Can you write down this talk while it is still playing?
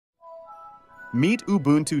Meet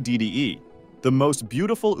Ubuntu DDE, the most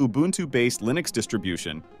beautiful Ubuntu-based Linux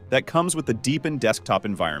distribution that comes with the Deepin Desktop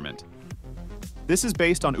Environment. This is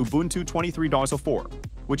based on Ubuntu 23.04,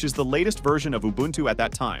 which is the latest version of Ubuntu at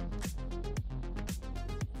that time.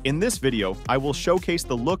 In this video, I will showcase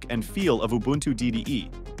the look and feel of Ubuntu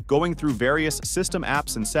DDE, going through various system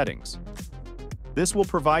apps and settings. This will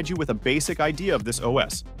provide you with a basic idea of this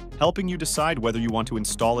OS, helping you decide whether you want to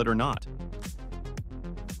install it or not.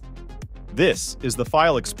 This is the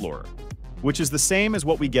File Explorer, which is the same as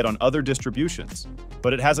what we get on other distributions,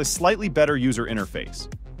 but it has a slightly better user interface.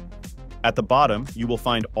 At the bottom, you will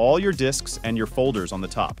find all your disks and your folders on the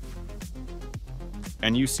top.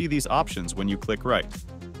 And you see these options when you click right.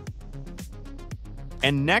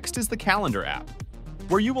 And next is the Calendar app,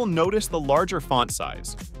 where you will notice the larger font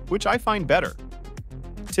size, which I find better.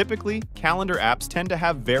 Typically, calendar apps tend to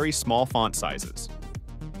have very small font sizes.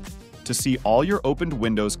 To see all your opened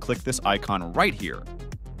windows, click this icon right here.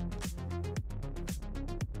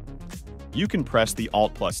 You can press the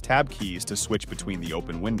Alt plus Tab keys to switch between the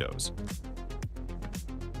open windows.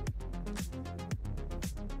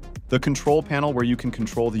 The control panel where you can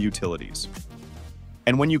control the utilities.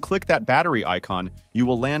 And when you click that battery icon, you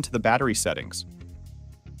will land to the battery settings.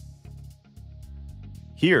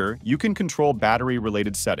 Here, you can control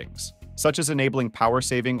battery-related settings, such as enabling power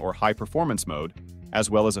saving or high performance mode, as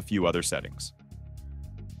well as a few other settings.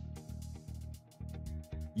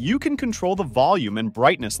 You can control the volume and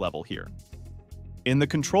brightness level here. In the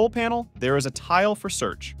control panel, there is a tile for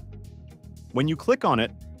search. When you click on it,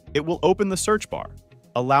 it will open the search bar,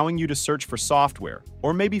 allowing you to search for software,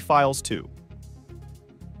 or maybe files too.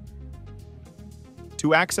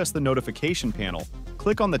 To access the notification panel,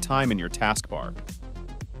 click on the time in your taskbar.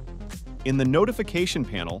 In the notification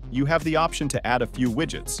panel, you have the option to add a few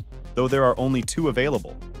widgets, though there are only two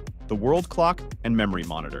available, the world clock and memory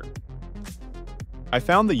monitor. I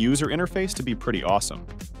found the user interface to be pretty awesome,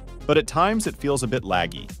 but at times it feels a bit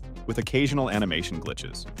laggy, with occasional animation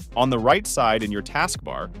glitches. On the right side in your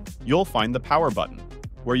taskbar, you'll find the power button,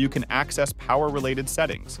 where you can access power-related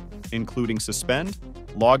settings, including suspend,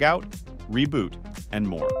 logout, reboot, and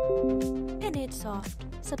more. And it's soft.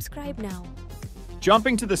 Subscribe now.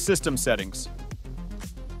 Jumping to the system settings.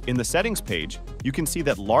 In the settings page, you can see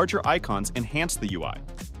that larger icons enhance the UI.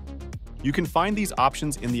 You can find these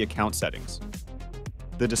options in the account settings.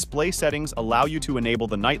 The display settings allow you to enable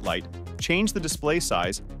the nightlight, change the display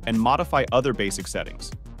size, and modify other basic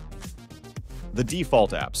settings. The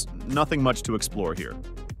default apps, nothing much to explore here.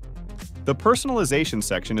 The personalization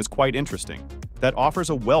section is quite interesting, that offers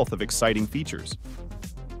a wealth of exciting features.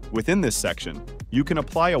 Within this section, you can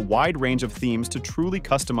apply a wide range of themes to truly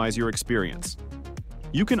customize your experience.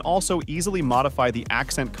 You can also easily modify the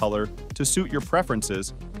accent color to suit your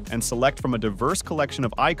preferences and select from a diverse collection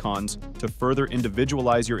of icons to further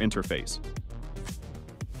individualize your interface.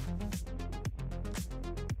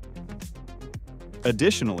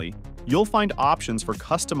 Additionally, you'll find options for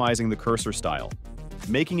customizing the cursor style,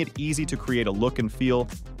 making it easy to create a look and feel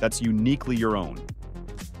that's uniquely your own.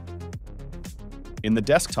 In the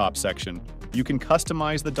desktop section, you can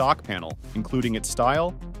customize the dock panel, including its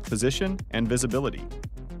style, position, and visibility.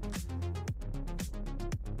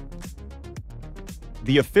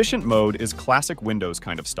 The efficient mode is classic Windows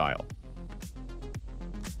kind of style.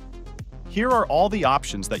 Here are all the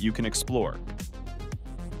options that you can explore.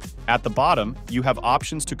 At the bottom, you have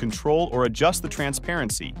options to control or adjust the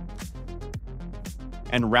transparency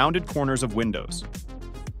and rounded corners of windows.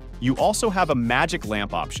 You also have a magic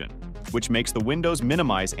lamp option, which makes the windows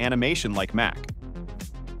minimize animation like Mac.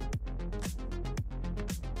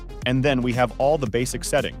 And then we have all the basic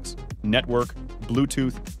settings: network,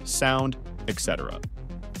 Bluetooth, sound, etc.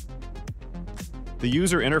 The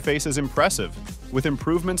user interface is impressive, with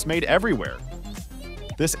improvements made everywhere.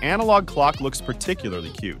 This analog clock looks particularly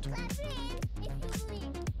cute.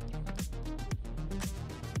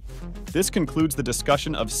 This concludes the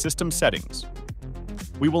discussion of system settings.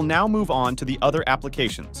 We will now move on to the other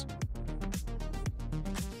applications.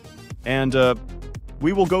 And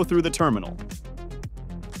we will go through the terminal.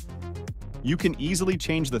 You can easily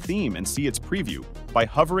change the theme and see its preview by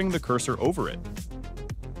hovering the cursor over it.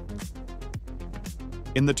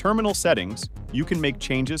 In the terminal settings, you can make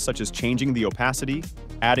changes such as changing the opacity,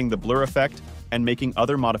 adding the blur effect, and making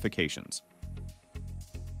other modifications.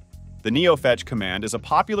 The neofetch command is a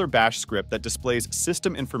popular bash script that displays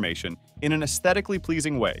system information in an aesthetically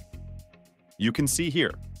pleasing way. You can see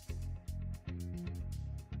here.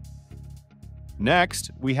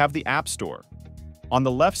 Next, we have the App Store. On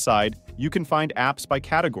the left side, you can find apps by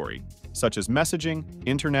category, such as messaging,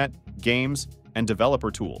 internet, games, and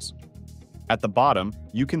developer tools. At the bottom,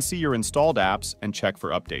 you can see your installed apps and check for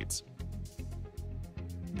updates.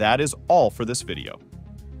 That is all for this video.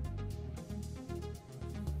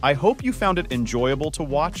 I hope you found it enjoyable to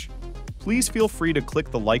watch. Please feel free to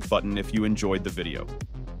click the like button if you enjoyed the video.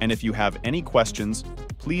 And if you have any questions,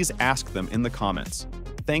 please ask them in the comments.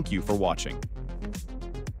 Thank you for watching.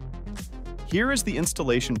 Here is the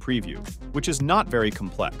installation preview, which is not very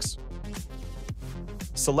complex.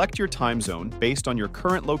 Select your time zone based on your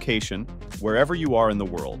current location, wherever you are in the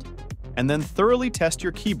world, and then thoroughly test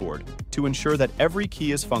your keyboard to ensure that every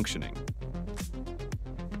key is functioning.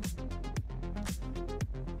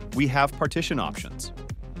 We have partition options.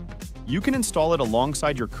 You can install it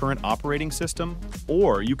alongside your current operating system,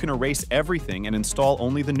 or you can erase everything and install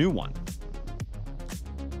only the new one.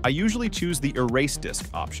 I usually choose the Erase Disk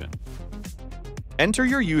option. Enter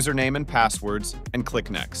your username and passwords and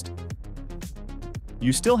click Next.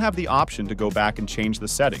 You still have the option to go back and change the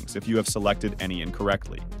settings if you have selected any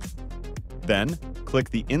incorrectly. Then, click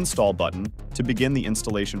the Install button to begin the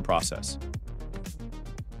installation process.